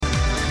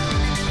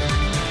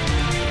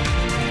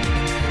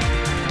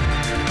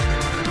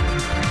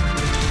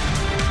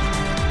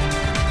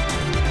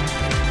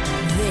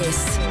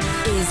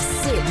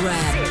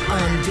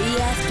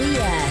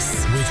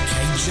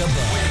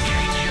Jabbar.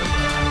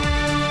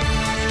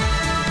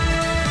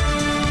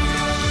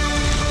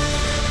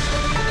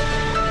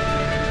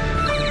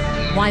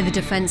 Why the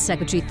Defence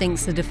Secretary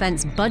thinks the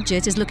defence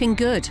budget is looking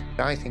good.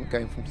 I think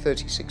going from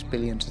 36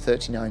 billion to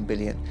 39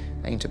 billion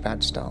ain't a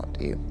bad start,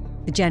 do you?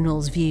 The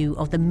General's view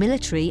of the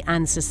military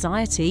and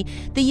society.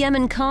 The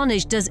Yemen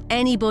carnage, does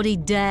anybody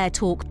dare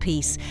talk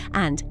peace?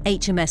 And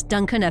HMS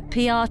Duncan, a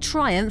PR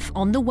triumph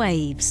on the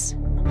waves.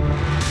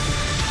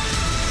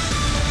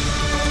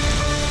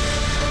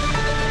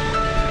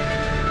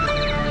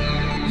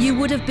 You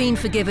would have been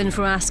forgiven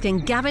for asking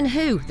Gavin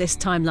who this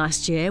time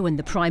last year when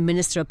the Prime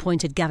Minister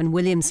appointed Gavin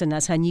Williamson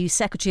as her new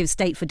Secretary of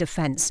State for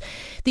Defence.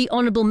 The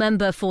honourable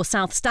member for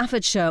South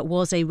Staffordshire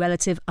was a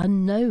relative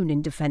unknown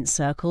in defence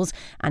circles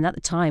and at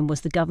the time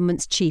was the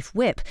government's chief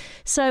whip.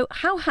 So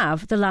how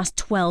have the last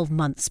 12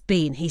 months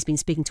been? He's been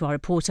speaking to our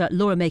reporter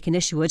Laura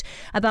Macon-Isherwood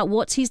about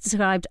what he's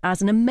described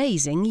as an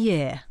amazing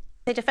year.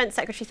 The Defence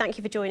Secretary, thank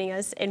you for joining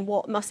us in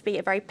what must be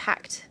a very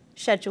packed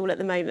schedule at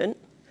the moment.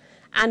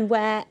 And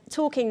we're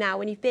talking now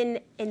when you've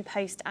been in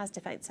post as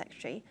Defence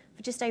Secretary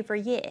for just over a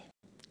year.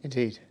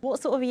 Indeed.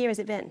 What sort of a year has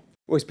it been?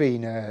 Well, it's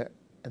been an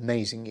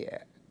amazing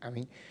year. I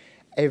mean,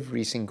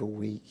 every single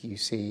week you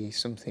see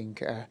something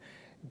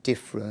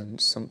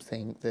different,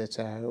 something that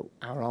our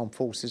armed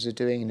forces are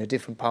doing in a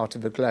different part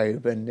of the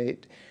globe, and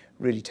it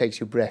really takes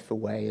your breath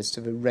away as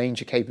to the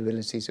range of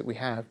capabilities that we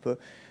have. But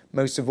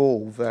most of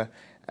all,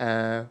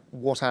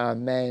 what our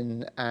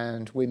men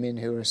and women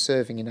who are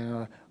serving in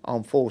our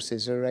armed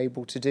forces are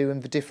able to do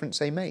and the difference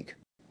they make.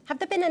 Have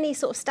there been any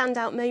sort of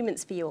standout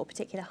moments for you or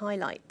particular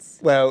highlights?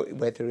 Well,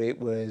 whether it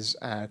was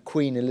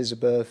Queen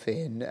Elizabeth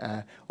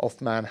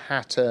off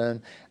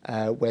Manhattan,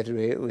 whether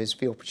it was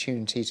the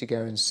opportunity to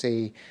go and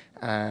see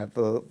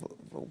the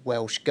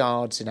Welsh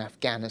Guards in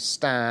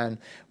Afghanistan,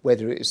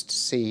 whether it was to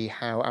see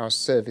how our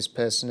service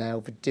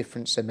personnel, the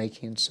difference they're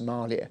making in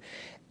Somalia.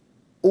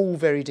 All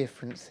very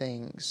different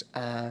things,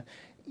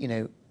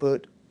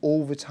 but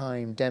all the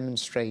time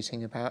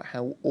demonstrating about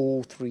how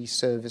all three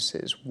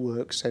services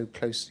work so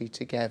closely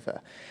together.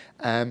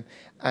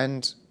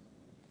 And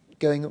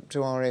going up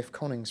to RAF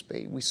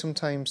Coningsby, we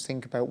sometimes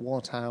think about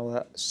what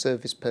our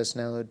service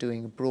personnel are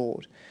doing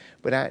abroad,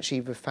 but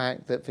actually the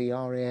fact that the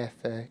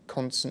RAF are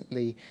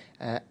constantly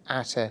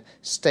at a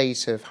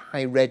state of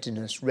high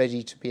readiness,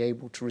 ready to be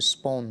able to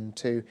respond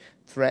to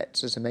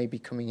threats as they may be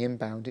coming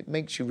inbound, it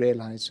makes you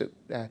realise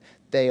that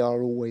they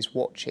are always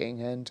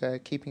watching and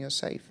keeping us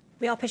safe.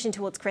 We are pushing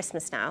towards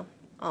Christmas now,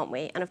 aren't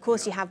we? And of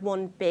course you have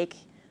one big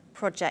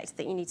project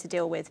that you need to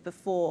deal with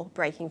before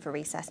breaking for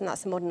recess, and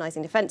that's the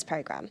Modernising Defence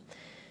Programme.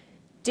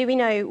 Do we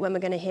know when we're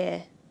going to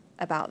hear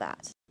about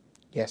that?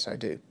 Yes, I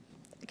do.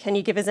 Can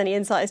you give us any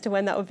insight as to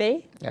when that would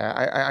be?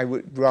 I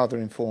would rather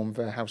inform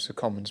the House of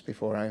Commons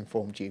before I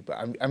informed you, but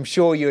I'm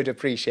sure you would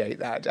appreciate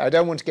that. I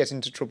don't want to get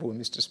into trouble with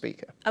Mr.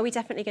 Speaker. Are we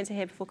definitely going to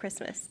hear before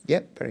Christmas?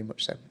 Yep, very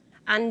much so.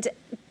 And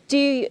do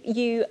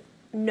you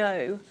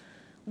know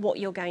what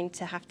you're going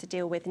to have to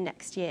deal with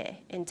next year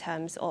in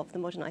terms of the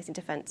Modernising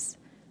Defence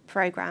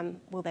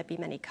Programme? Will there be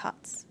many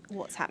cuts?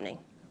 What's happening?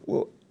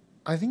 Well,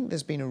 I think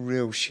there's been a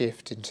real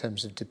shift in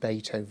terms of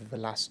debate over the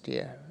last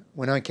year.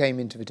 When I came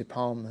into the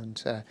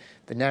department,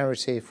 the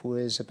narrative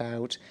was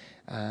about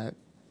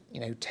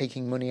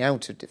taking money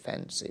out of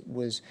defence. It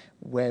was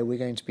where we're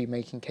going to be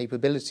making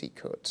capability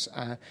cuts.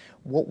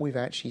 What we've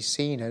actually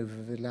seen over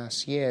the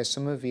last year,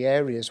 some of the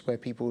areas where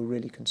people were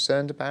really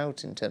concerned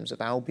about in terms of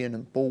Albion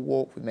and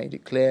Bulwark, we made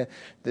it clear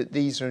that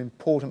these are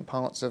important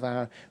parts of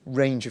our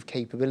range of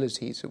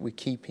capabilities that we're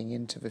keeping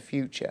into the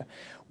future.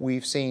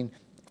 We've seen,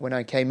 when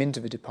I came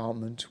into the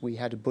department, we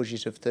had a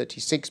budget of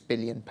 £36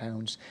 billion.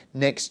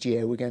 Next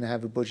year, we're going to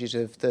have a budget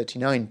of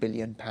 £39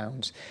 billion.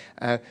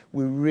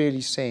 We're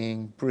really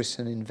seeing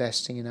Britain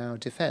investing in our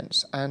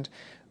defence, and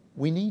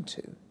we need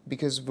to,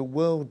 because the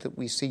world that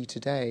we see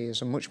today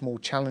is a much more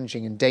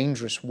challenging and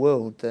dangerous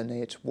world than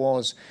it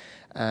was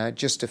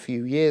just a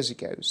few years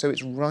ago. So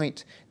it's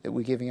right that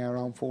we're giving our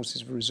armed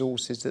forces the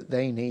resources that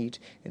they need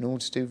in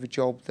order to do the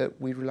job that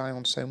we rely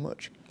on so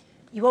much.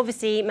 You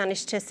obviously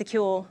managed to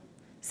secure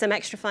some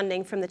extra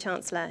funding from the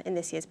Chancellor in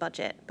this year's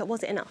budget, but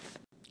was it enough?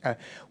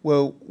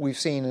 Well, we've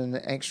seen an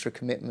extra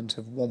commitment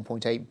of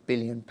 £1.8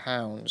 billion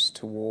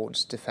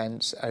towards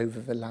defence over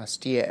the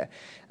last year.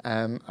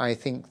 I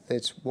think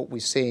that what we're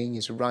seeing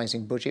is a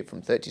rising budget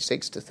from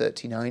 36 to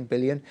 39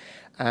 billion,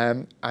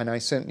 and I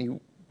certainly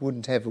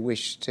wouldn't ever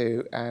wish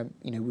to,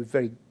 we're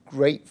very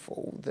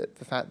grateful that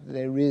the fact that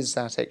there is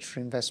that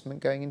extra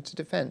investment going into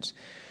defence.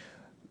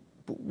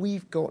 But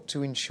we've got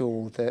to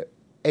ensure that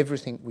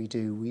everything we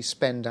do, we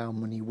spend our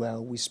money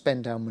well, we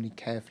spend our money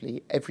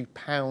carefully. Every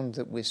pound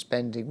that we're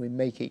spending, we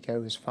make it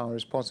go as far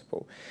as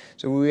possible.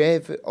 So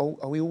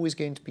are we always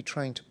going to be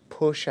trying to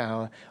push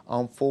our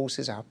armed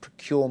forces, our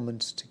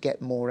procurement, to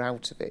get more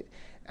out of it?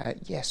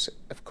 Yes,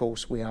 of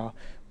course we are.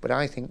 But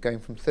I think going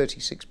from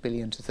 36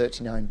 billion to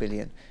 39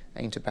 billion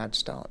ain't a bad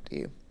start, do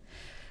you?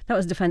 That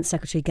was Defence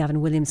Secretary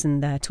Gavin Williamson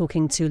there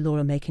talking to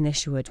Laura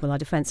Macon-Isherwood. Well, our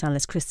defence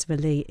analyst Christopher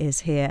Lee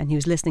is here and he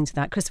was listening to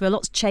that. Christopher, a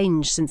lot's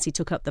changed since he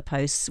took up the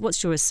post.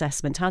 What's your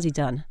assessment? How's he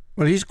done?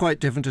 Well, he's quite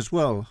different as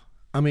well.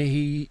 I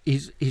mean,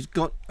 he's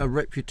got a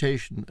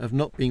reputation of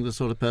not being the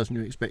sort of person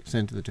you expect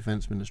sent to the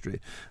Defence Ministry.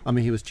 I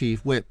mean, he was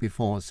Chief Whip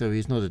before, so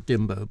he's not a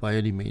dimbo by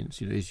any means.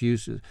 You know, he's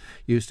used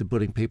to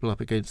putting people up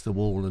against the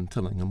wall and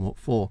telling them what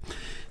for.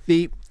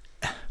 The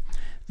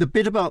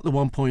bit about the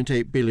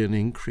 1.8 billion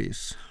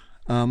increase,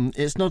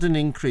 it's not an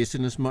increase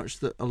in as much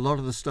that a lot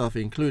of the stuff,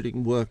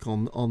 including work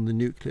on the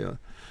nuclear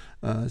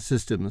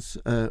systems,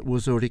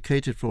 was already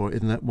catered for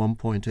in that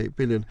 1.8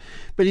 billion.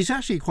 But he's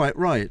actually quite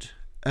right.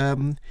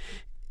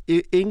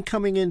 In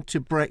coming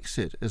into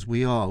Brexit, as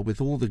we are, with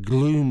all the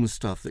gloom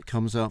stuff that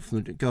comes out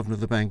from the Governor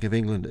of the Bank of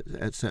England,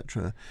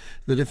 etc.,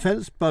 the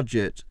defence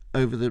budget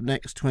over the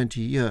next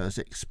 20 years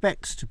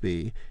expects to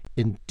be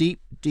in deep,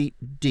 deep,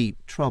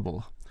 deep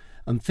trouble.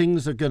 And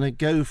things are going to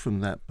go from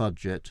that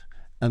budget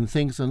and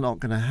things are not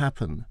going to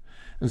happen.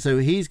 And so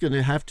he's going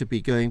to have to be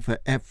going for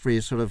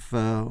every sort of,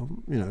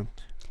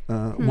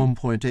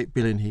 1.8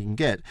 billion he can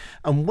get.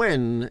 And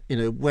when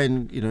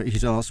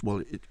he's asked,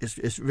 well,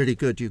 it's really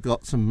good you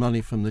got some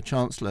money from the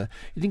Chancellor.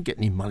 He didn't get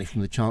any money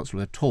from the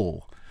Chancellor at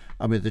all.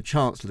 I mean, the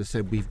Chancellor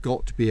said, we've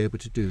got to be able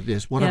to do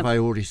this. What have I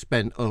already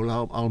spent? Oh,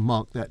 I'll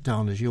mark that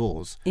down as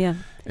yours,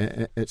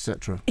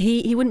 etc.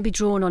 He wouldn't be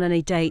drawn on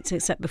any date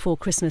except before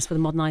Christmas for the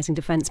Modernising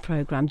Defence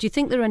Programme. Do you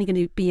think there are only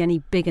going to be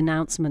any big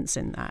announcements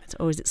in that?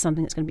 Or is it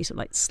something that's going to be sort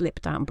of like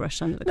slipped out and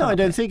brushed under the carpet? No, I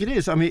don't think it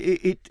is. I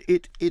mean,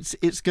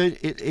 it's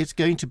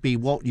going to be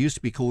what used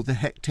to be called the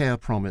hectare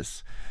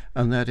promise.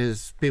 And that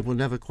is, people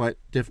never quite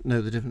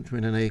know the difference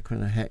between an acre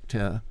and a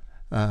hectare.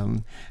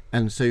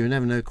 And so you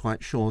never know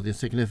quite sure the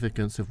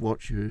significance of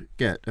what you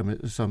get. I mean,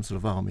 it's some sort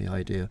of army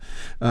idea.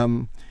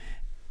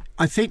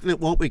 I think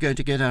that what we're going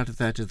to get out of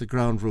that is the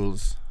ground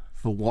rules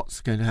for what's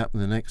going to happen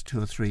in the next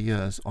 2 or 3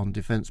 years on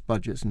defence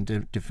budgets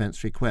and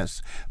defence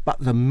requests. But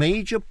the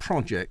major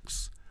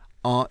projects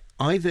are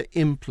either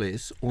in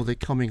place or they're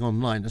coming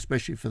online,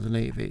 especially for the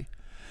Navy.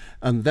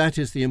 And that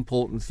is the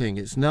important thing.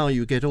 It's now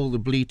you get all the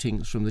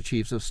bleatings from the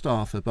chiefs of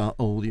staff about,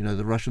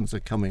 the Russians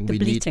are coming. The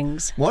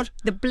bleatings. What?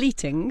 The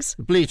bleatings.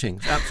 The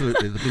bleatings,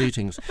 absolutely, the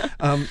bleatings.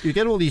 You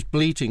get all these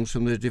bleatings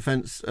from the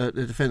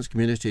defence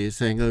community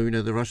saying,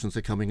 the Russians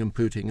are coming and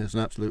Putin is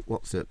an absolute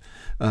what's-it,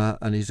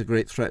 and he's a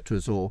great threat to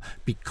us all,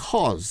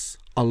 because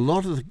a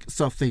lot of the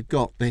stuff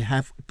they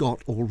have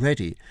got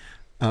already.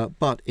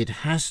 But it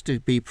has to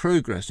be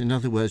progress. In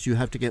other words, you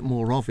have to get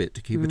more of it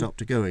to keep it up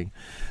to going.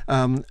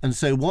 And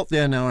so what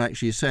they're now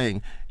actually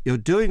saying, you're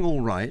doing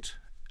all right,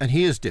 and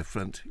here's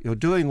different. You're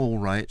doing all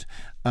right.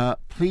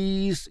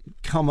 Please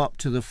come up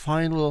to the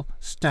final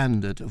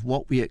standard of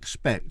what we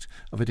expect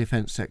of a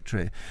defence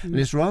secretary. And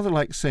it's rather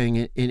like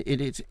saying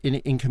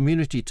in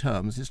community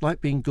terms, it's like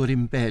being good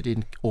in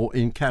bed or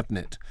in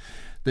cabinet,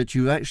 that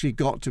you actually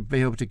got to be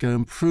able to go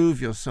and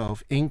prove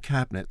yourself in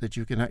cabinet that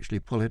you can actually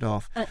pull it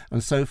off.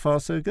 And so far,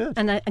 so good.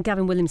 And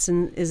Gavin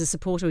Williamson is a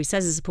supporter, he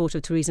says he's a supporter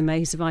of Theresa May,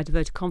 who survived a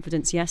vote of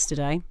confidence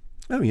yesterday.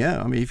 Oh,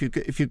 yeah. I mean,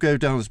 if you go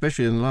down,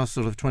 especially in the last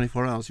sort of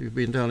 24 hours, you've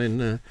been down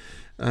in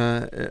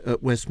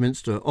at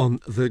Westminster on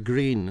the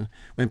Green,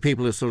 when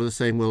people are sort of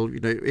saying, well,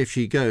 if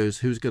she goes,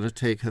 who's going to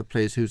take her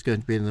place, who's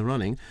going to be in the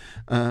running?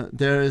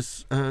 There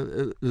is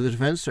the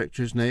Defence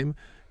Secretary's name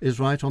is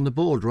right on the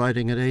board,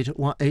 riding at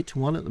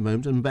 8-1 at the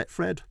moment, and bet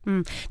Fred.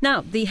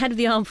 Now, the head of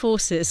the Armed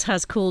Forces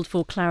has called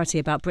for clarity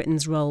about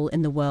Britain's role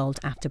in the world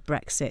after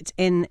Brexit.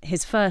 In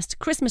his first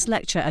Christmas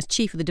lecture as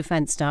Chief of the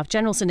Defence Staff,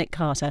 General Sir Nick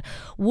Carter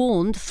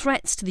warned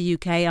threats to the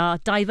UK are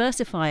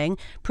diversifying,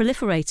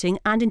 proliferating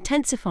and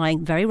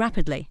intensifying very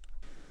rapidly.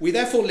 We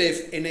therefore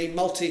live in a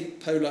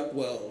multipolar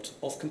world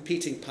of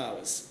competing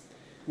powers,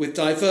 with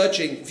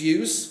diverging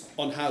views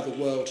on how the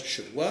world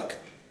should work,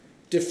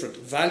 different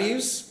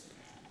values,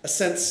 a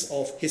sense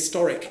of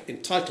historic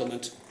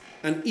entitlement,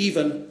 and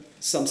even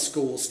some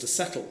scores to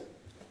settle.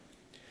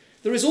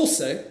 There is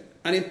also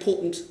an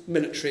important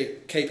military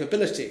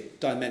capability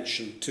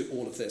dimension to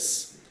all of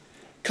this.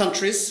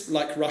 Countries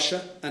like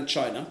Russia and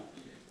China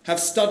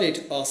have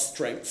studied our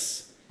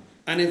strengths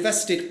and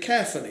invested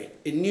carefully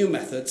in new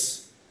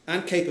methods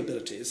and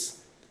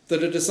capabilities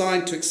that are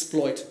designed to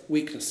exploit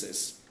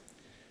weaknesses,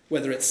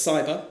 whether it's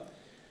cyber,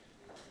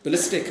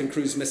 ballistic and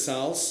cruise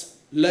missiles,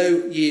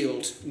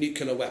 low-yield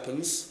nuclear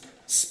weapons,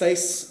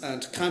 space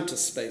and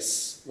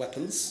counter-space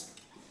weapons,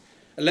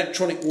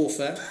 electronic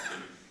warfare,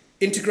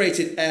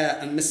 integrated air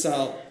and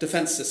missile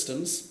defence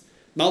systems,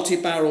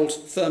 multi-barrelled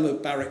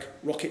thermobaric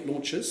rocket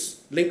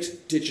launchers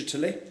linked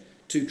digitally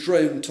to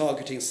drone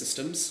targeting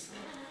systems,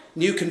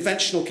 new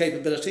conventional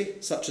capability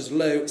such as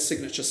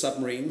low-signature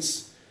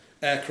submarines,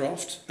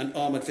 aircraft and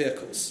armoured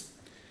vehicles.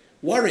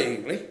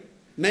 Worryingly,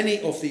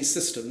 many of these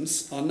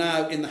systems are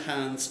now in the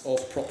hands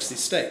of proxy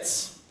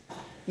states.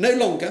 No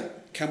longer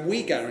can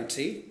we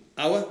guarantee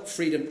our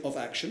freedom of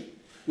action,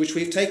 which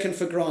we've taken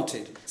for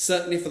granted,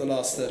 certainly for the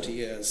last 30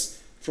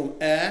 years, from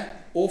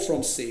air or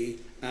from sea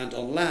and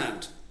on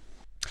land.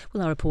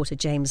 Well, our reporter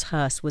James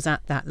Hurst was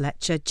at that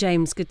lecture.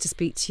 James, good to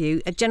speak to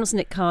you. General Sir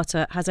Nick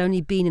Carter has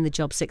only been in the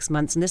job 6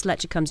 months, and this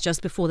lecture comes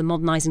just before the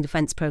Modernising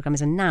Defence Programme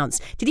is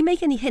announced. Did he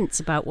make any hints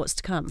about what's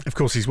to come? Of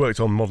course, he's worked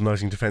on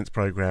Modernising Defence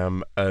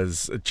Programme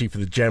as Chief of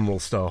the General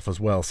Staff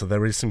as well, so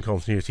there is some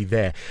continuity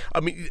there.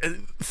 I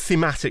mean,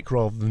 thematic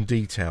rather than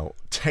detail.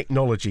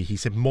 Technology, he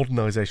said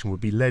modernisation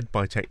would be led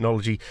by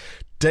technology.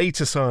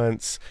 Data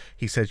science,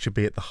 he said, should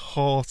be at the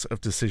heart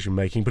of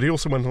decision-making, but he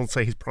also went on to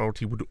say his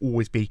priority would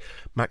always be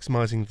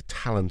maximising the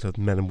talent of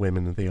men and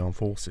women in the armed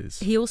forces.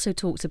 He also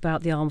talked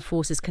about the armed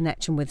forces'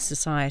 connection with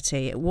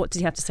society. What did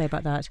he have to say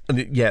about that?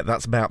 And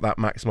that's about that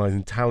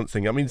maximising talent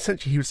thing. I mean,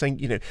 essentially he was saying,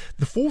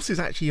 the forces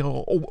actually are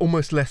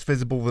almost less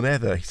visible than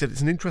ever. He said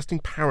it's an interesting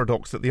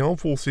paradox that the armed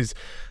forces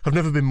have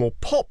never been more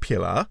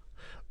popular,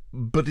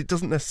 but it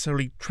doesn't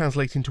necessarily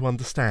translate into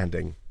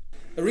understanding.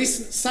 A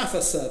recent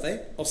SAFA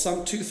survey of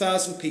some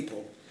 2,000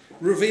 people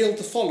revealed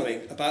the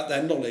following about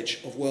their knowledge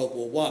of World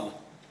War I.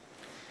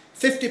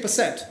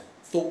 50%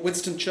 thought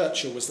Winston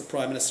Churchill was the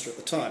Prime Minister at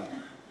the time,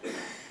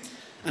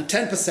 and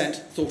 10%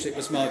 thought it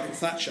was Margaret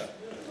Thatcher.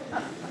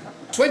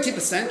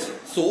 20%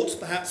 thought,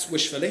 perhaps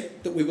wishfully,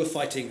 that we were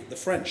fighting the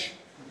French.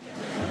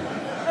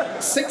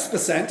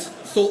 6%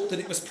 thought that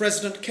it was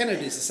President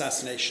Kennedy's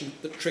assassination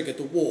that triggered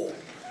the war.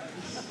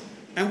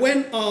 And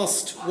when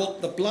asked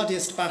what the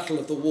bloodiest battle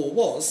of the war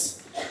was,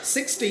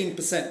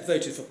 16%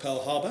 voted for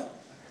Pearl Harbor,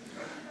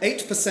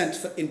 8%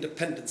 for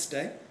Independence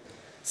Day,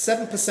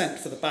 7%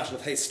 for the Battle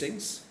of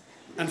Hastings,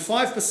 and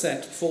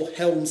 5% for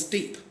Helm's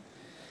Deep.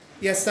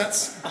 Yes,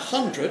 that's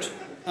 100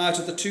 out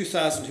of the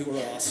 2,000 who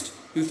were asked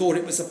who thought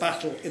it was a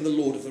battle in the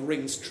Lord of the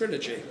Rings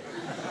trilogy.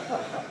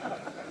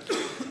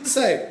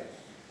 So,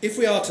 if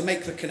we are to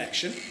make the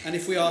connection, and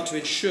if we are to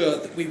ensure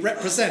that we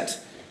represent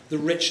the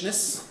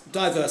richness,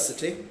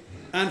 diversity,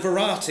 and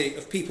variety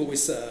of people we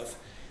serve,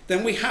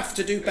 then we have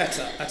to do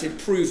better at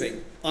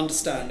improving,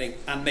 understanding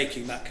and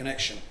making that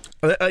connection.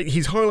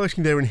 He's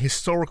highlighting there in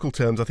historical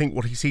terms, I think,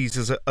 what he sees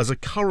as a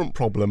current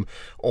problem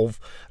of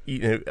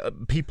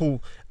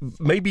people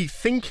maybe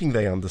thinking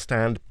they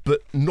understand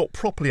but not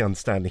properly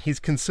understanding. His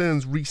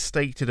concerns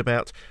restated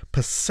about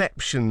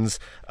perceptions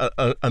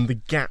and the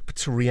gap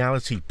to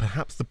reality,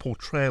 perhaps the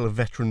portrayal of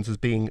veterans as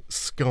being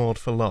scarred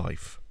for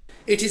life.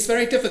 It is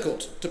very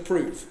difficult to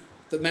prove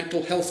that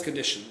mental health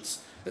conditions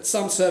that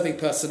some serving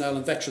personnel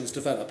and veterans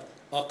develop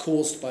are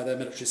caused by their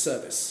military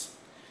service.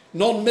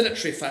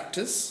 Non-military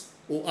factors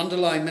or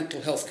underlying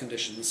mental health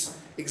conditions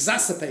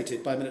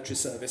exacerbated by military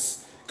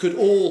service could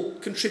all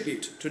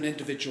contribute to an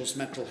individual's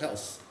mental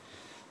health.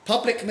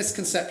 Public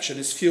misconception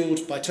is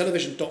fuelled by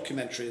television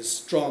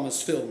documentaries,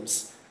 dramas,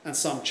 films, and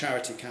some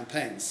charity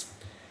campaigns.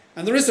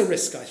 And there is a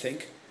risk, I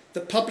think,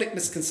 that public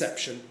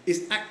misconception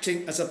is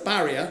acting as a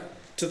barrier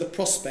to the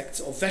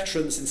prospects of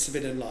veterans in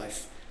civilian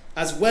life,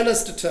 as well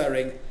as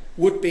deterring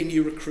would-be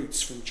new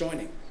recruits from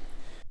joining.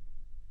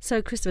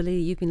 So, Christopher Lee,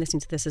 you've been listening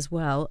to this as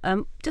well.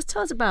 Just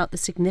tell us about the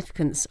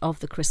significance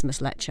of the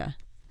Christmas lecture.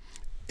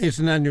 It's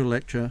an annual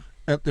lecture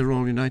at the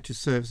Royal United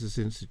Services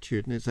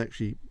Institute, and it's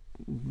actually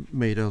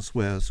made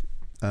elsewhere.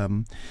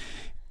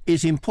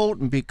 It's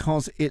important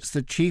because it's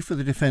the Chief of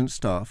the Defence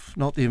Staff,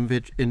 not the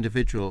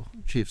individual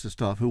Chiefs of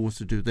Staff who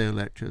also do their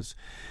lectures.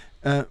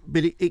 But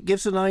it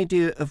gives an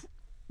idea of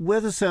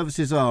where the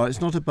services are.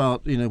 It's not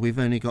about, we've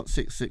only got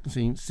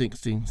 16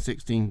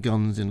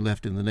 guns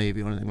left in the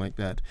Navy or anything like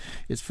that.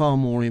 It's far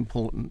more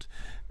important.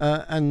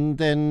 And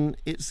then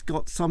it's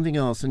got something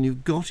else, and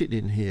you've got it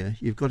in here.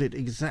 You've got it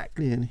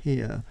exactly in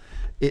here.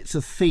 It's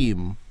a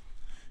theme.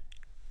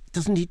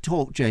 Doesn't he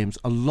talk, James,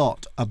 a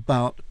lot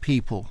about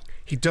people?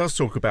 He does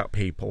talk about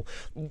people.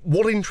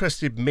 What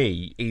interested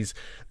me is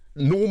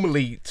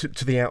normally,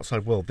 to the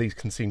outside world, these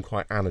can seem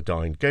quite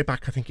anodyne. Go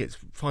back, I think it's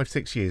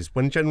 5-6 years,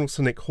 when General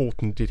Sir Nick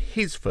Horton did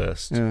his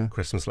first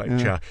Christmas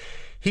lecture,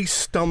 he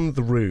stunned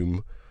the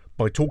room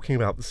by talking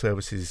about the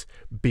services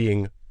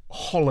being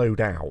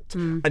hollowed out.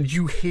 And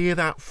you hear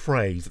that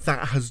phrase,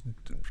 that has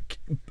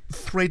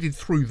threaded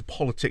through the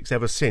politics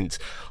ever since.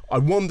 I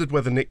wondered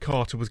whether Nick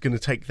Carter was going to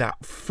take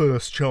that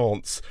first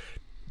chance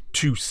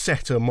to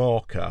set a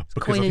marker,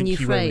 because I think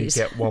you only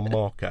get one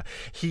marker.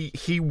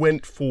 He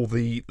went for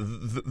the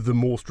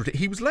more strategic.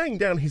 He was laying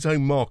down his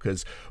own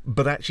markers,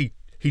 but actually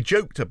he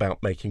joked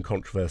about making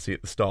controversy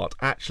at the start.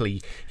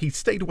 Actually, he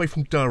stayed away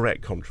from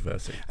direct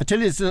controversy. I tell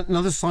you, there's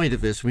another side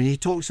of this. When he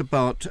talks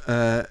about,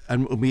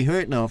 and we hear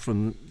it now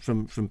from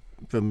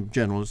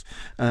generals,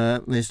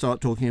 they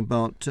start talking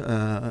about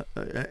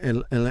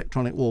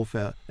electronic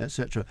warfare,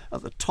 etc.,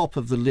 at the top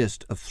of the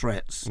list of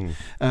threats.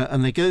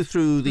 And they go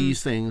through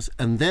these things,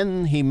 and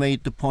then he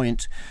made the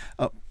point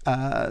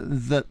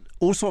that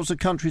all sorts of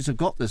countries have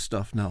got this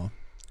stuff now.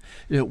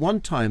 At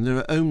one time, there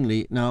are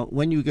only, now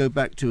when you go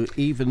back to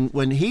even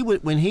when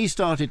he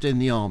started in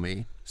the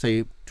army,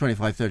 say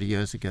 25, 30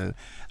 years ago,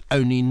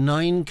 only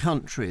 9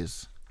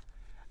 countries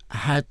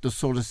had the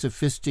sort of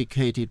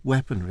sophisticated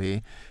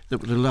weaponry that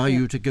would allow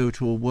you to go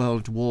to a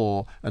world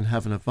war and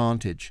have an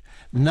advantage.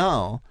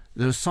 Now,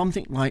 There's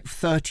something like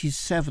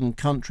 37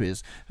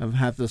 countries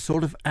have the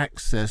sort of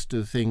access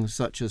to things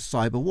such as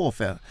cyber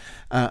warfare.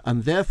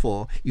 And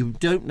therefore, you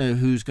don't know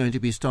who's going to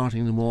be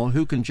starting the war,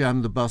 who can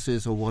jam the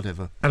buses or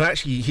whatever. And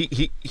actually,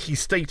 he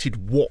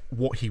stated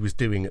what he was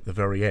doing at the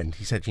very end.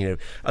 He said, and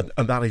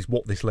that is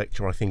what this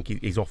lecture, I think,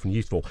 is often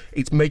used for.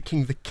 It's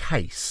making the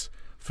case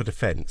for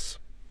defence.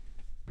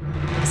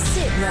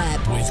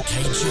 SITREP with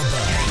Kate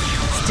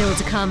Gilbert. Still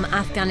to come,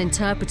 Afghan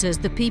interpreters,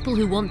 the people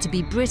who want to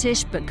be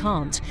British but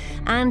can't.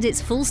 And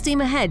it's full steam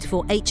ahead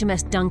for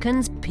HMS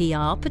Duncan's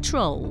PR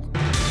patrol.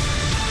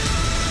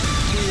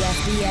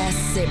 BFBS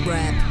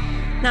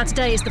SITREP. Now,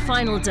 today is the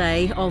final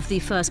day of the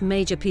first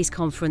major peace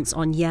conference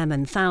on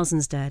Yemen.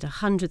 Thousands dead,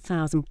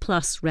 100,000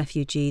 plus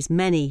refugees,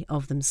 many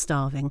of them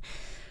starving.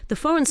 The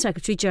Foreign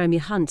Secretary, Jeremy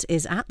Hunt,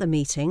 is at the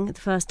meeting. The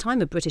first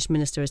time a British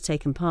minister has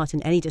taken part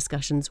in any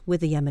discussions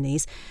with the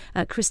Yemenis.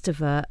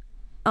 Christopher,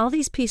 are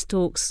these peace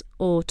talks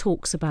or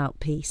talks about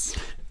peace?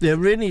 They're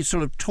really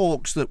sort of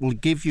talks that will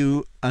give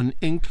you an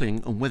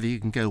inkling of whether you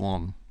can go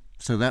on.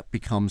 So that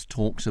becomes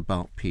talks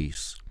about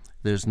peace.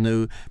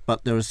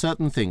 But there are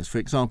certain things. For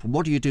example,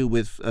 what do you do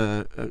with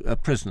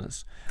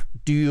prisoners?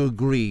 Do you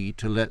agree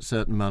to let a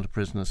certain amount of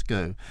prisoners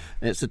go?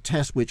 It's a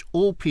test which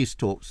all peace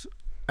talks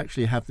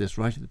actually have this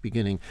right at the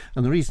beginning,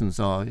 and the reasons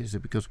is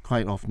because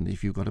quite often,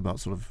 if you've got about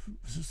sort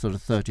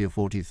of 30 or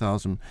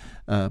 40,000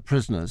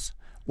 prisoners,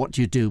 what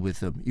do you do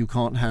with them? You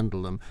can't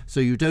handle them, so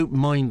you don't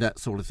mind that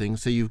sort of thing.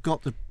 So you've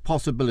got the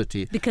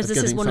possibility because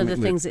this is one of the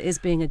things that is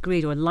being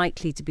agreed or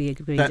likely to be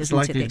agreed,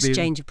 isn't it? The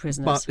exchange of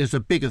prisoners. But there's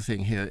a bigger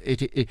thing here.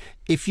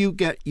 If you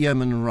get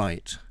Yemen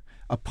right,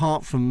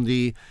 apart from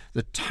the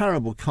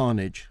terrible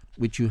carnage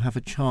which you have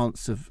a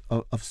chance of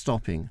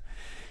stopping,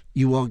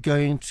 you are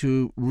going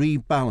to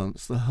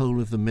rebalance the whole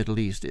of the Middle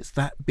East. It's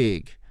that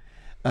big.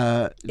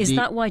 Is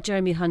that why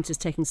Jeremy Hunt is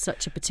taking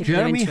such a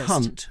particular interest? Jeremy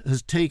Hunt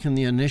has taken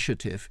the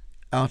initiative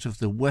out of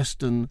the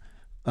Western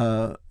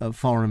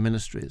foreign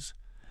ministries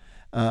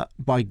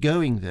by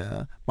going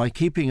there, by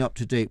keeping up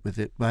to date with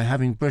it, by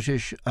having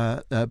British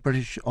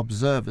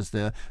observers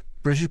there,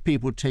 British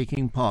people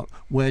taking part.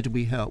 Where do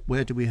we help?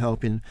 Where do we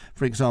help in,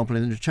 for example,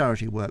 in the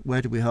charity work? Where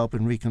do we help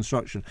in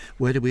reconstruction?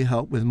 Where do we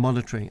help with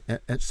monitoring,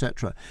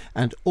 etc.?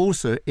 And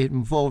also, it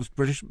involves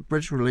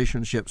British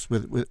relationships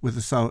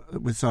with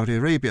Saudi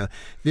Arabia.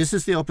 This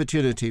is the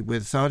opportunity,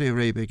 with Saudi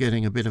Arabia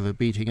getting a bit of a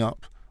beating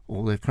up,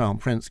 or the Crown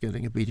Prince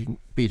getting a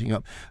beating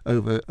up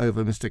over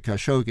Mr.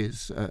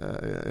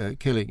 Khashoggi's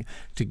killing,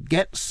 to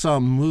get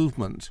some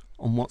movement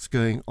on what's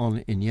going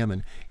on in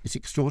Yemen. It's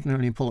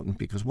extraordinarily important,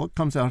 because what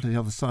comes out of the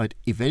other side,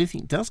 if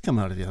anything does come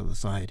out of the other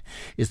side,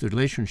 is the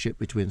relationship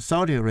between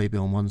Saudi Arabia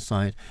on one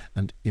side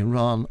and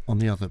Iran on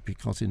the other.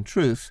 Because in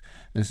truth,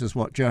 this is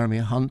what Jeremy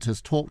Hunt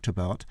has talked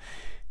about,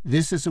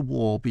 this is a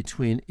war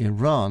between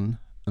Iran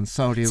and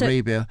Saudi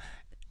Arabia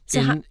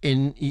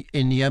in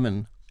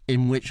Yemen,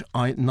 in which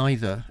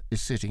neither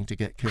is sitting to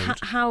get killed.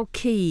 How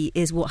key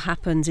is what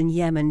happens in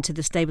Yemen to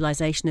the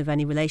stabilisation of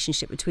any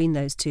relationship between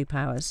those two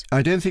powers?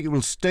 I don't think it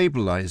will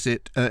stabilise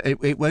it.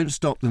 It won't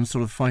stop them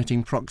sort of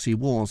fighting proxy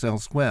wars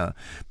elsewhere,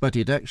 but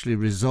it actually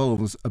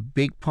resolves a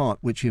big part,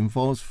 which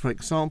involves, for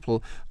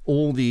example,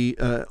 all the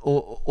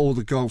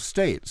Gulf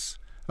states,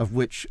 of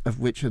which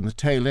in the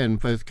tail end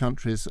both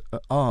countries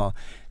are.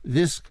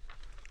 This,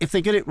 if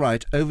they get it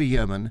right over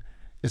Yemen,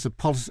 is a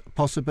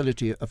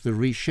possibility of the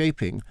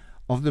reshaping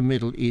of the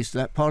Middle East,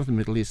 that part of the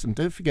Middle East. And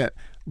don't forget,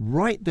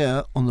 right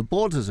there on the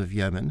borders of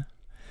Yemen,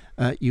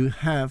 you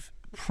have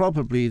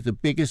probably the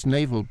biggest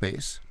naval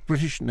base,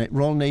 British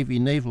Royal Navy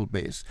naval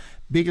base,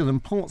 bigger than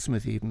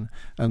Portsmouth even,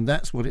 and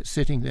that's what it's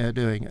sitting there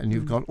doing. And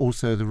you've got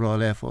also the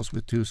Royal Air Force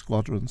with 2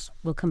 squadrons.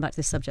 We'll come back to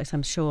this subject,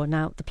 I'm sure.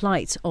 Now, the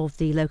plight of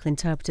the local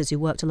interpreters who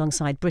worked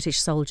alongside British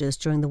soldiers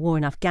during the war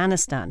in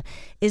Afghanistan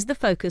is the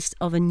focus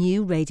of a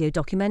new radio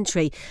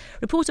documentary.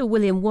 Reporter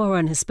William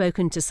Warren has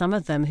spoken to some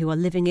of them who are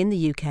living in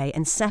the UK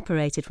and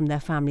separated from their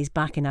families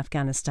back in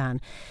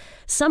Afghanistan.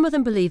 Some of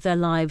them believe their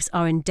lives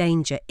are in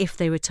danger if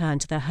they return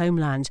to their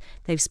homeland.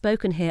 They've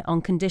spoken here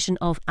on condition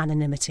of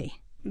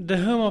anonymity. The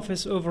Home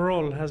Office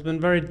overall has been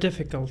very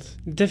difficult.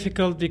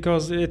 Difficult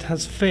because it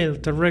has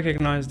failed to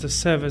recognise the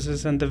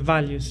services and the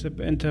values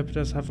that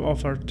interpreters have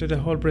offered to the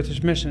whole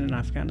British mission in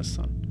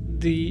Afghanistan.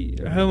 The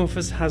Home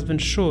Office has been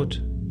short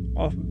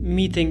of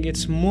meeting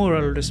its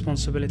moral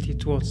responsibility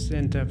towards the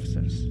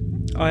interpreters.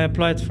 I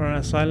applied for an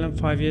asylum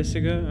 5 years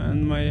ago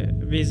and my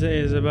visa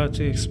is about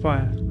to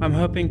expire. I'm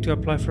hoping to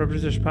apply for a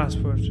British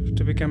passport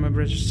to become a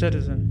British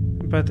citizen,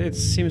 but it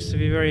seems to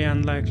be very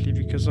unlikely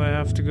because I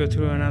have to go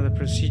through another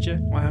procedure.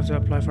 I have to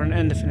apply for an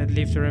indefinite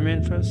leave to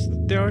remain first.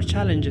 There are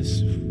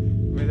challenges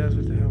with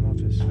the Home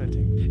Office, I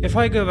think. If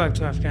I go back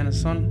to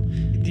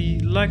Afghanistan, the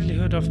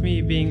likelihood of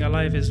me being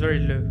alive is very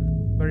low,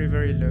 very,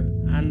 very low,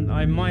 and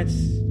I might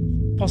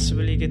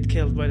possibly get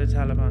killed by the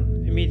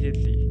Taliban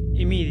immediately.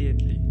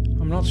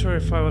 I'm not sure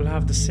if I will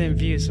have the same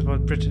views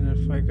about Britain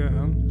if I go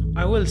home.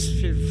 I will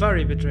feel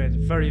very betrayed,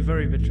 very,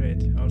 very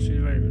betrayed. I'll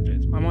feel very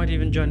betrayed. I might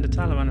even join the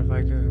Taliban if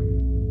I go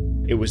home.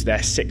 It was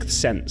their sixth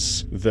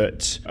sense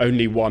that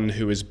only one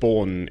who is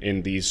born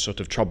in these sort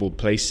of troubled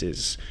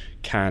places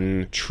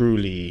can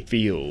truly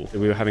feel.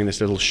 We were having this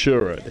little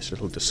shura, this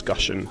little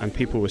discussion, and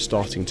people were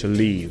starting to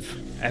leave.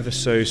 Ever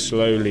so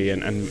slowly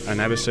and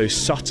ever so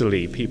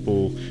subtly,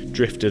 people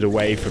drifted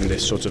away from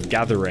this sort of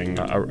gathering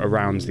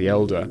around the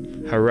elder.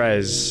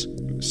 Jerez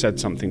said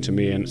something to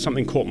me, and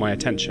something caught my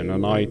attention,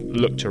 and I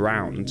looked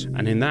around,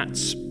 and in that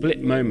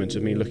split moment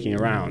of me looking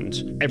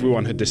around,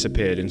 everyone had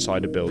disappeared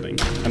inside a building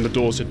and the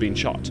doors had been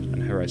shut,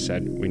 and Jerez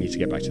said, "We need to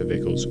get back to the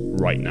vehicles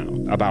right now."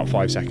 About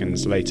 5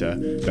 seconds later,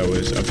 there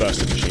was a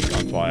burst of machine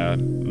gun fire.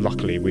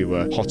 Luckily, we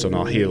were hot on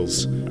our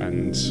heels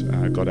and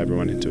got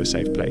everyone into a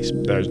safe place.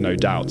 There is no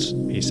doubt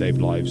he saved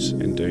lives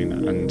in doing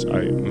that, and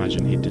I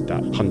imagine he did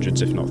that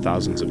hundreds, if not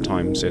thousands of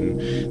times in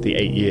the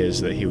 8 years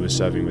that he was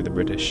serving with the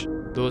British.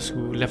 Those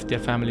who left their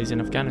families in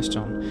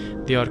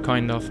Afghanistan, they are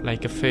kind of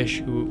like a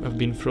fish who have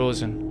been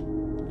frozen.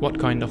 What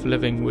kind of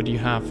living would you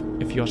have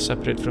if you're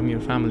separate from your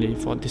family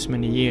for this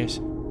many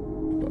years?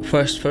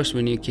 First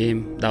when you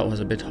came, that was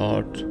a bit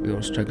hard. We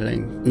were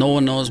struggling. No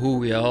one knows who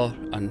we are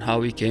and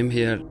how we came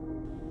here.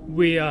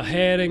 We are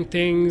hearing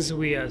things,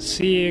 we are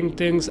seeing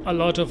things. A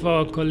lot of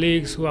our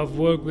colleagues who have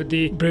worked with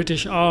the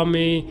British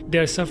Army,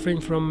 they're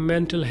suffering from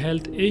mental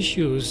health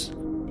issues.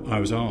 I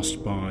was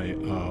asked by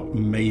our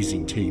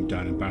amazing team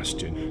down in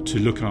Bastion to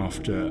look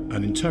after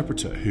an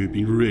interpreter who'd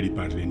been really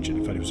badly injured.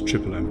 In fact, he was a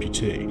triple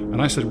amputee. And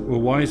I said,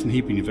 well, why isn't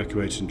he being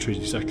evacuated and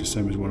treated exactly the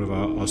same as one of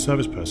our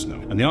service personnel?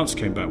 And the answer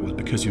came back was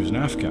because he was an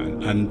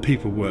Afghan, and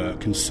people were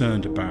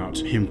concerned about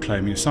him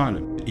claiming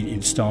asylum.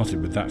 It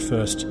started with that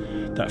first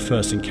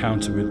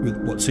encounter with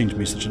what seemed to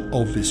me such an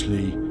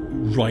obviously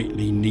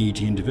rightly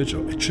needy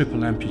individual, a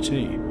triple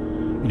amputee.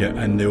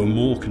 And they were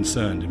more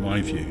concerned, in my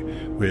view,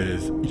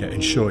 with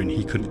ensuring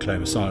he couldn't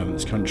claim asylum in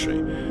this country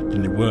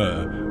than they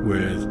were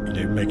with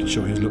making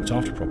sure he was looked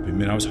after properly. I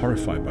mean, I was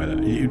horrified by that.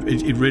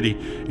 It really,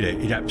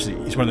 it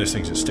absolutely, it's one of those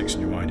things that sticks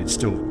in your mind. It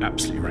still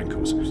absolutely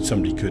rankles.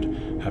 Somebody could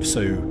have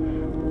so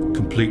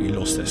completely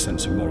lost their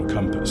sense of moral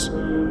compass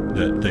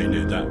that they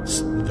knew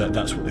that's what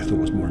they thought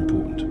was more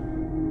important.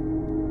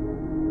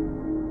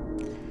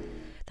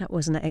 That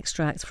was an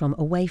extract from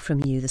Away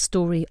From You, the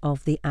story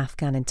of the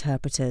Afghan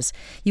interpreters.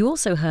 You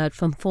also heard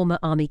from former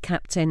Army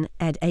Captain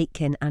Ed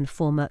Aitken and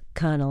former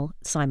Colonel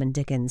Simon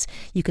Diggins.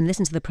 You can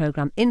listen to the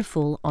programme in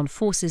full on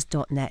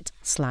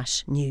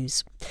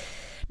forces.net/news.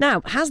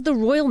 Now, has the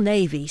Royal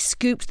Navy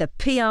scooped the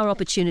PR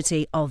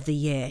opportunity of the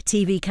year?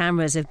 TV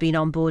cameras have been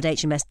on board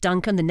HMS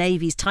Duncan, the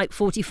Navy's Type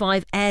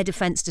 45 air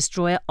defence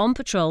destroyer, on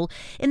patrol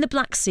in the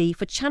Black Sea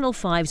for Channel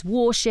 5's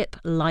warship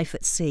Life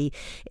at Sea.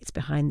 It's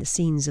behind the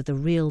scenes of the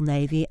real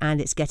Navy, and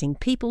it's getting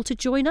people to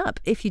join up.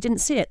 If you didn't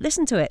see it,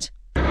 listen to it.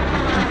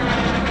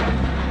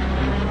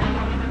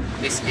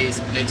 This is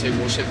NATO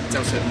warship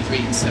Delta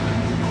 37.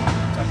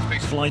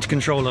 Flight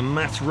controller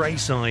Matt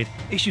Rayside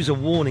issues a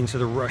warning to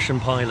the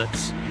Russian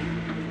pilots.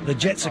 The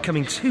jets are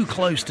coming too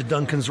close to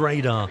Duncan's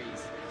radar,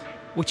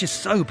 which is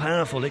so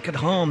powerful it could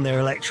harm their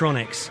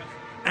electronics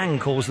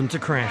and cause them to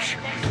crash.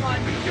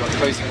 You are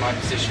closing my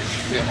position.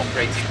 We are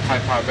operating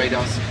high-power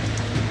radars.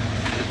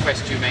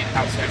 Request you remain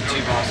outskirts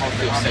 2 miles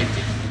for your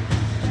safety.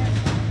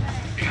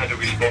 We had a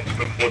response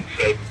from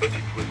Hudson, but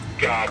it was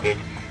garbled.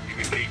 We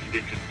repeated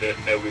it and there's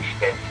no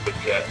response, but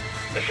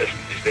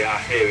assessment is they are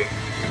hearing.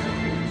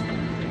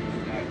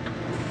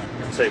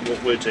 So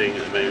what we're doing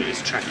at the moment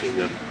is tracking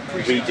them,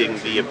 reading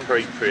the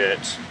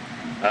appropriate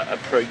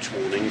approach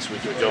warnings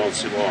with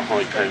regards to our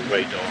high-power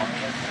radar,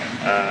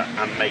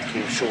 and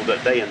making sure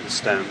that they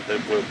understand that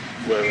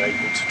we're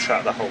able to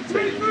track the whole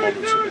thing and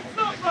monitor it.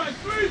 I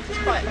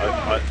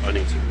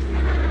need to...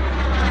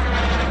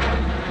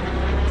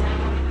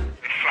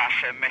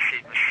 Flash a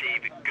message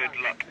received. Good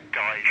luck,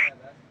 guys.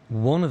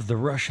 One of the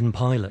Russian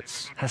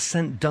pilots has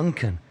sent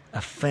Duncan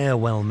a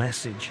farewell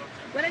message.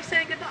 When they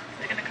say good luck,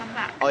 they're going to come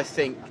back.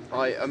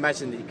 I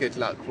imagine the good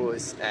luck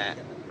was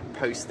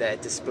post their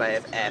display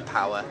of air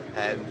power,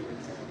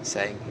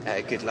 saying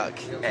good luck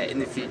in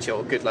the future,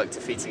 or good luck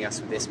defeating us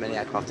with this many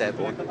aircraft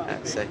airborne.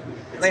 So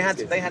they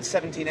had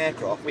 17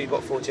 aircraft. We've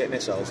got 48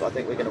 missiles. So I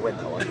think we're going to win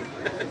that one.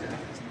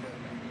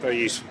 Very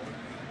useful.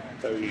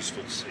 Very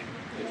useful to see.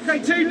 Okay,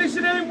 team,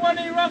 listen in. One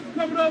ear up.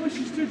 Commodore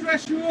wishes to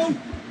address you all.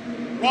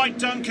 Right,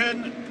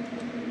 Duncan.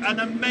 An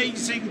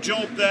amazing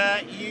job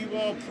there. You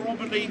are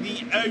probably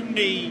the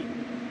only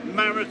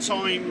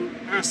maritime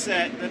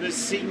asset that has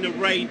seen a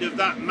raid of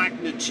that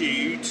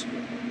magnitude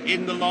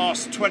in the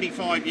last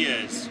 25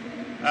 years.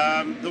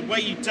 The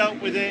way you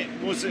dealt with it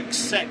was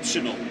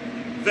exceptional.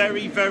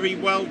 Very, very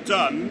well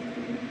done.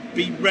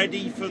 Be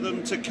ready for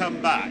them to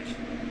come back.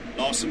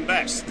 Lars and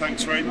Best,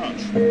 thanks very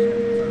much.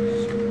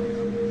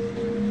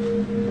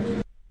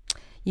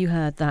 You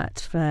heard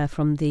that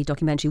from the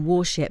documentary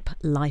Warship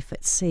Life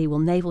at Sea. Well,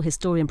 naval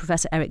historian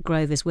Professor Eric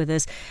Grove is with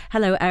us.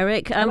 Hello,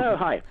 Eric. Hello,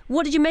 hi.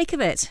 What did you make of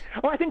it?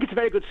 Oh, I think it's a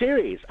very good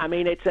series. I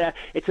mean, it's a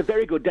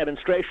very good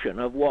demonstration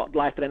of what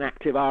life in an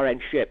active RN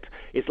ship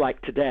is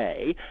like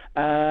today,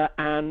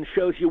 and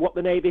shows you what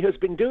the Navy has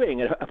been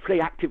doing, a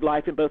pretty active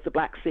life in both the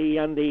Black Sea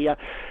and the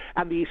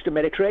Eastern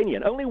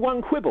Mediterranean. Only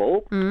one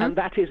quibble, and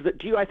that is that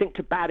due, I think,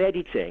 to bad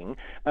editing,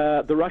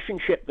 the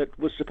Russian ship that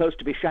was supposed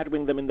to be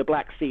shadowing them in the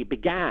Black Sea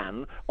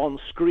began on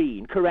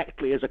screen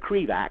correctly as a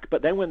Krivak,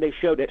 but then when they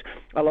showed it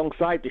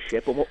alongside the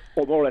ship, or more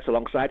or less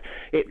alongside,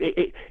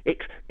 it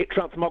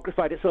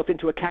transmogrified itself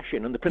into a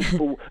Kashin, and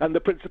the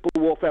principal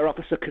warfare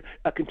officer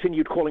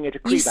continued calling it a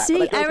Krivak. You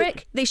see,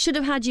 Eric, they should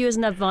have had you as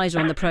an advisor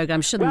on the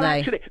programme, shouldn't they?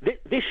 Actually,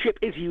 this ship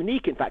is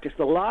unique. In fact, it's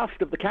the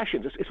last of the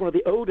Kashins. It's one of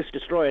the oldest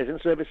destroyers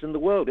in service in the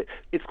world.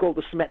 It's called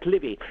the Smet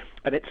Livy,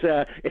 and it's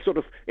sort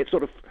of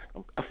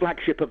a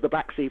flagship of the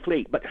Black Sea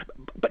Fleet. But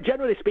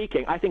generally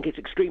speaking, I think it's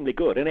extremely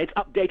good, and it's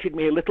updated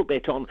me a little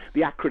bit on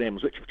the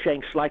acronyms, which have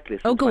changed slightly.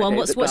 Oh, go on.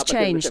 What's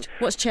changed?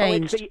 What's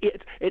changed?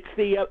 It's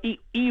the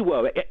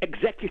EWO,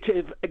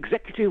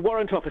 Executive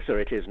Warrant Officer.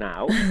 It is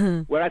now,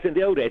 whereas in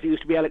the old days it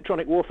used to be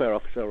Electronic Warfare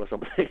Officer or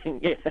something.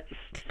 Yes.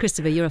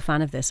 Christopher, you're a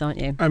fan of this, aren't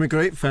you? I'm a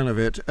great fan of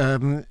it.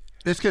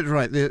 Let's get it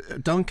right.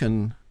 The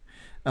Duncan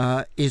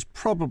is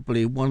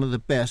probably one of the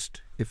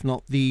best, if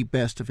not the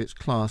best of its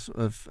class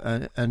of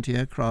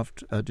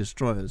anti-aircraft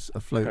destroyers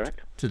afloat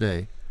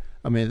today.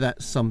 I mean,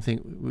 that's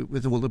something,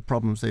 with all the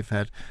problems they've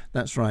had,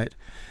 that's right.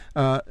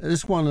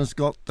 This one has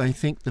got, I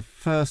think, the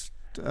first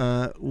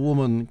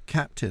woman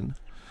captain,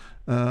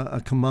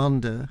 a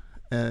commander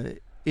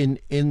in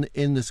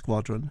the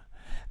squadron.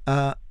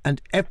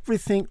 And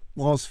everything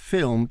was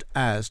filmed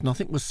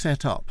nothing was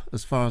set up,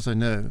 as far as I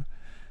know.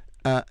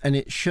 And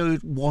it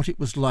showed what it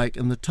was like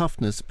and the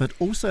toughness, but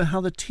also how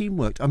the team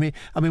worked. I mean,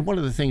 one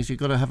of the things you've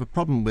got to have a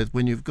problem with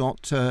when you've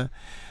got you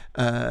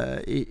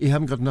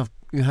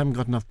haven't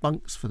got enough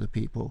bunks for the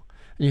people,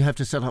 and you have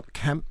to set up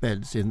camp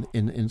beds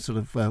in sort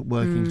of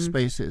working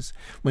spaces.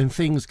 When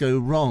things go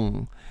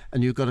wrong,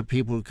 and you've got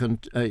people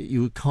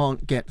you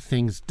can't get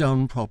things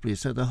done properly,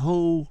 so the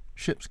whole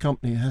ship's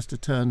company has to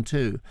turn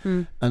to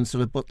and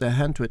sort of put their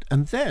hand to it,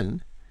 and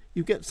then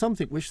you get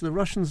something which the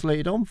Russians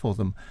laid on for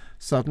them.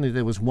 Suddenly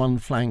there was one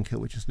flanker,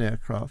 which is an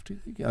aircraft,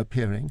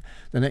 appearing.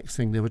 The next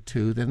thing there were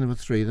 2, then there were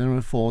 3, then there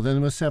were 4, then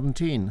there were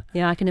 17.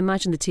 Yeah, I can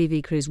imagine the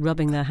TV crews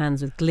rubbing their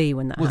hands with glee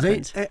when that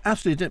happened. They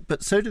absolutely did,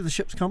 but so did the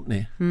ship's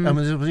company. I mean,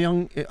 there was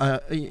a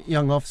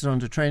young officer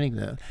under training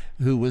there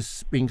who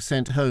was being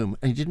sent home,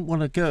 and he didn't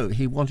want to go.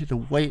 He wanted to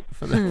wait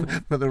for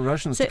the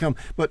Russians to come.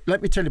 But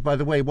let me tell you, by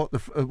the way, what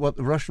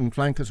the Russian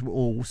flankers were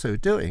also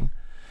doing.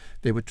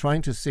 They were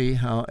trying to see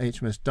how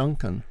HMS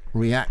Duncan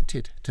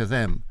reacted to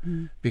them,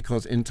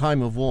 because in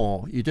time of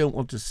war, you don't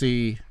want to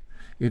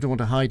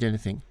hide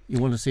anything. You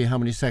want to see how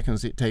many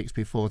seconds it takes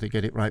before they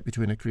get it right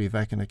between a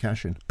Krivak and a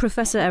Kashin.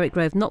 Professor Eric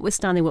Grove,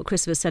 notwithstanding what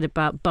Christopher said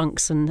about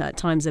bunks and at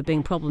times there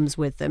being problems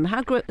with them,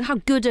 how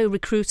good a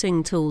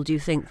recruiting tool do you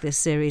think this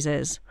series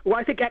is? Well,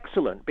 I think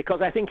excellent,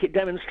 because I think it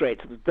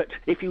demonstrates that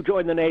if you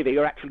join the Navy,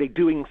 you're actually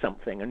doing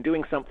something, and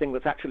doing something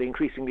that's actually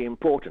increasingly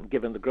important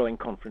given the growing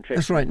confrontation.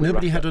 That's right.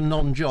 Nobody had a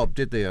non-job,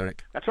 did they,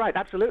 Eric? That's right,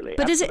 absolutely.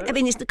 But absolutely. Is it? I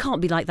mean, it can't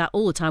be like that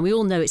all the time. We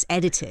all know it's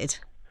edited.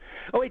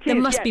 Oh, it is.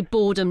 There must be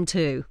boredom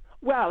too.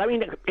 Well, I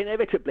mean,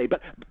 inevitably,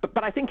 but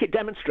I think it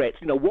demonstrates,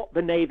 what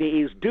the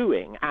Navy is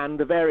doing and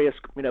the various,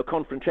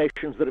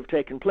 confrontations that have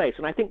taken place,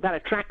 and I think that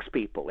attracts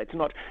people. It's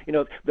not,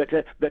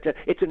 that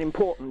it's an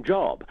important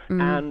job,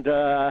 and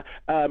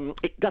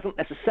it doesn't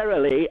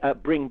necessarily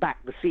bring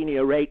back the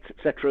senior rates,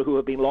 etc., who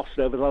have been lost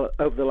over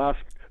the last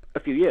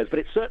few years, but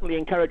it certainly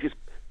encourages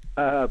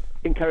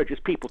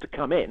people to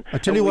come in. I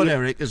tell you what,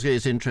 Eric,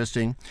 is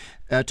interesting.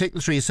 Take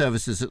the 3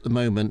 services at the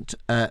moment.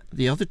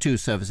 The other 2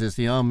 services,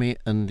 the Army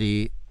and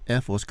the Air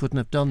Force, couldn't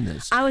have done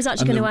this. I was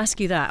actually going to ask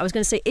you that. I was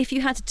going to say, if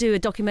you had to do a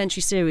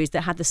documentary series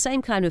that had the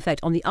same kind of effect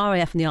on the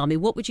RAF and the Army,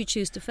 what would you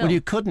choose to film? Well,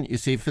 you couldn't, you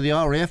see. For the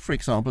RAF, for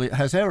example, it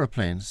has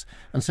aeroplanes,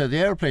 and so the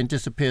aeroplane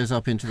disappears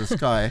up into the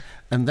sky,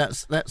 and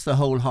that's the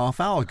whole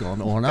half hour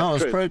gone, or an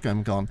hour's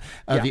programme gone.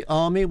 The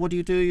Army, what do?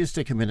 You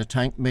stick them in a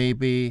tank,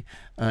 maybe,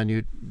 and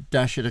you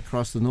dash it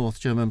across the North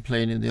German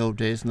plain in the old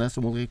days, and that's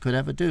all you could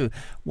ever do.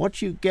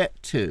 What you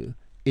get to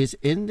is,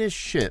 in this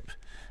ship,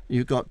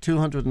 you've got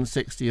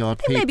 260-odd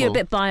people. You may be a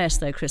bit biased,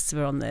 though,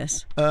 Christopher, on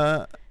this.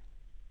 I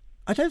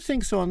don't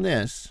think so on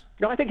this.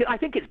 No, I think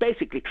it's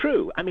basically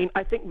true. I mean,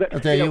 I think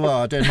that... There you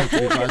are. I don't have to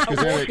be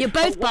biased. You're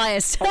both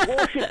biased. A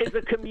warship is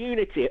a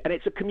community, and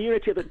it's a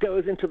community that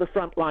goes into the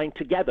front line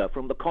together,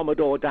 from the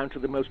Commodore down to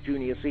the most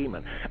junior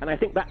seaman. And I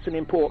think that's an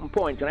important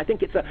point, and I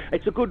think it's a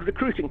good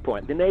recruiting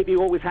point. The Navy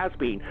always has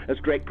been, as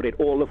Drake put it,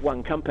 all of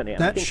one company.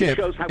 And that ship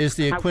is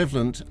the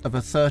equivalent of a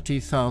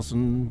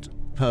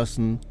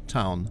 30,000-person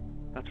town.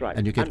 That's right.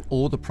 And you get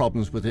all the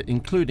problems with it,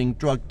 including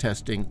drug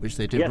testing, which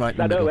they did yes, right in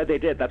the middle. middle. They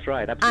did. That's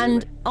right. Absolutely.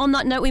 And on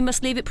that note, we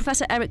must leave it.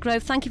 Professor Eric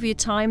Grove, thank you for your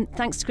time.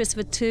 Thanks to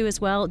Christopher too as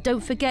well.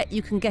 Don't forget,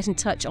 you can get in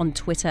touch on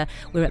Twitter.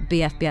 We're at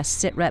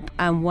BFBS SitRep.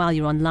 And while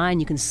you're online,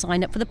 you can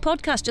sign up for the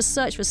podcast. Just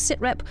search for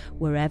SitRep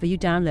wherever you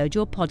download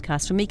your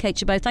podcast. From me, Kate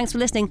Chabot, thanks for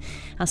listening.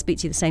 I'll speak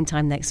to you the same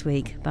time next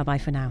week. Bye-bye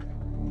for now.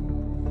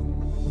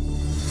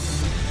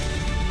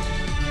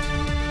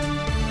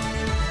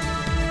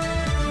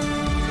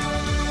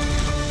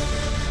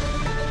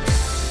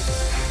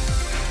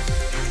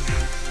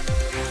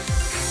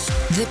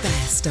 The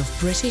best of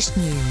British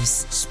news,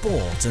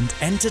 sport and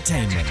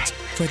entertainment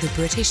for the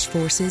British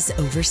forces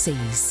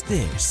overseas.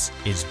 This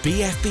is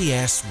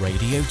BFBS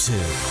Radio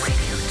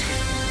 2.